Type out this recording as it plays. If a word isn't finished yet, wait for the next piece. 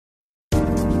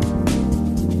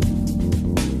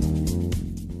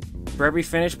For every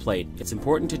finished plate, it's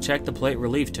important to check the plate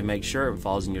relief to make sure it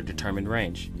falls in your determined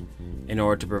range. In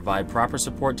order to provide proper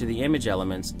support to the image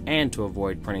elements and to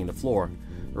avoid printing the floor,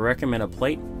 we recommend a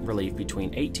plate relief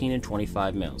between 18 and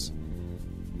 25 mils.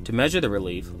 To measure the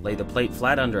relief, lay the plate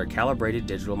flat under a calibrated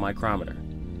digital micrometer.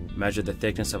 Measure the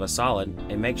thickness of a solid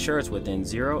and make sure it's within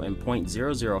 0 and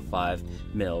 0.005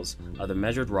 mils of the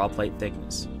measured raw plate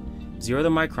thickness. Zero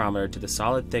the micrometer to the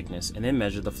solid thickness and then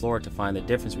measure the floor to find the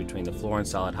difference between the floor and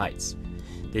solid heights.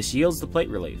 This yields the plate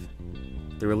relief.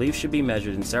 The relief should be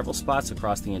measured in several spots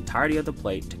across the entirety of the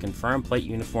plate to confirm plate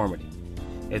uniformity.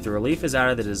 If the relief is out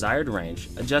of the desired range,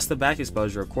 adjust the back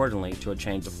exposure accordingly to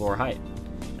change the floor height.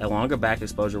 A longer back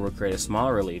exposure will create a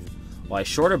smaller relief, while a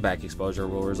shorter back exposure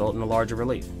will result in a larger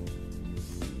relief.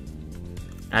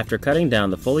 After cutting down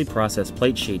the fully processed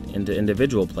plate sheet into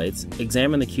individual plates,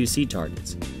 examine the QC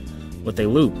targets. With a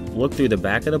loupe, look through the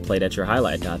back of the plate at your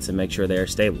highlight dots and make sure they are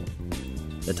stable.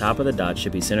 The top of the dot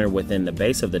should be centered within the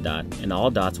base of the dot, and all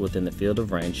dots within the field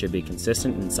of range should be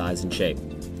consistent in size and shape.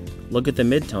 Look at the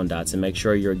mid-tone dots and make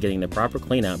sure you are getting the proper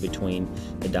cleanout between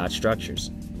the dot structures.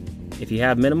 If you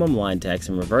have minimum line text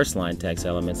and reverse line text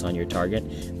elements on your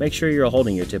target, make sure you are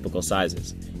holding your typical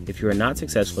sizes. If you are not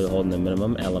successfully holding the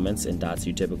minimum elements and dots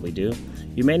you typically do,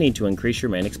 you may need to increase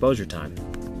your main exposure time.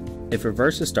 If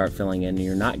reverses start filling in and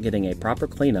you're not getting a proper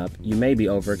cleanup, you may be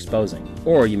overexposing,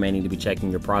 or you may need to be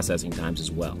checking your processing times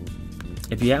as well.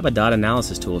 If you have a dot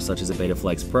analysis tool such as a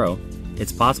BetaFlex Pro,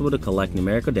 it's possible to collect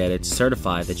numerical data to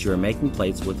certify that you are making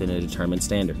plates within a determined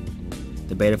standard.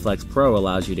 The BetaFlex Pro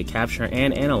allows you to capture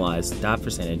and analyze dot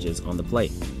percentages on the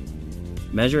plate.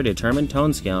 Measure a determined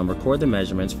tone scale and record the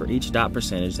measurements for each dot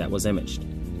percentage that was imaged.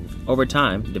 Over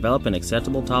time, develop an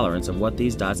acceptable tolerance of what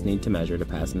these dots need to measure to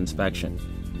pass an inspection.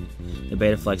 The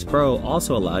BetaFlex Pro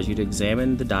also allows you to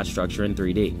examine the dot structure in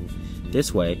 3D.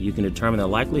 This way, you can determine the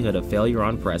likelihood of failure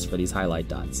on press for these highlight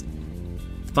dots.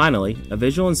 Finally, a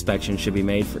visual inspection should be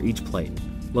made for each plate.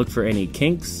 Look for any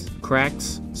kinks,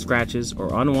 cracks, scratches,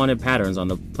 or unwanted patterns on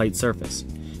the plate surface.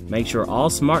 Make sure all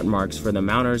smart marks for the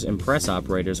mounters and press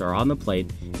operators are on the plate,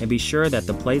 and be sure that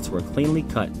the plates were cleanly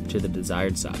cut to the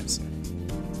desired size.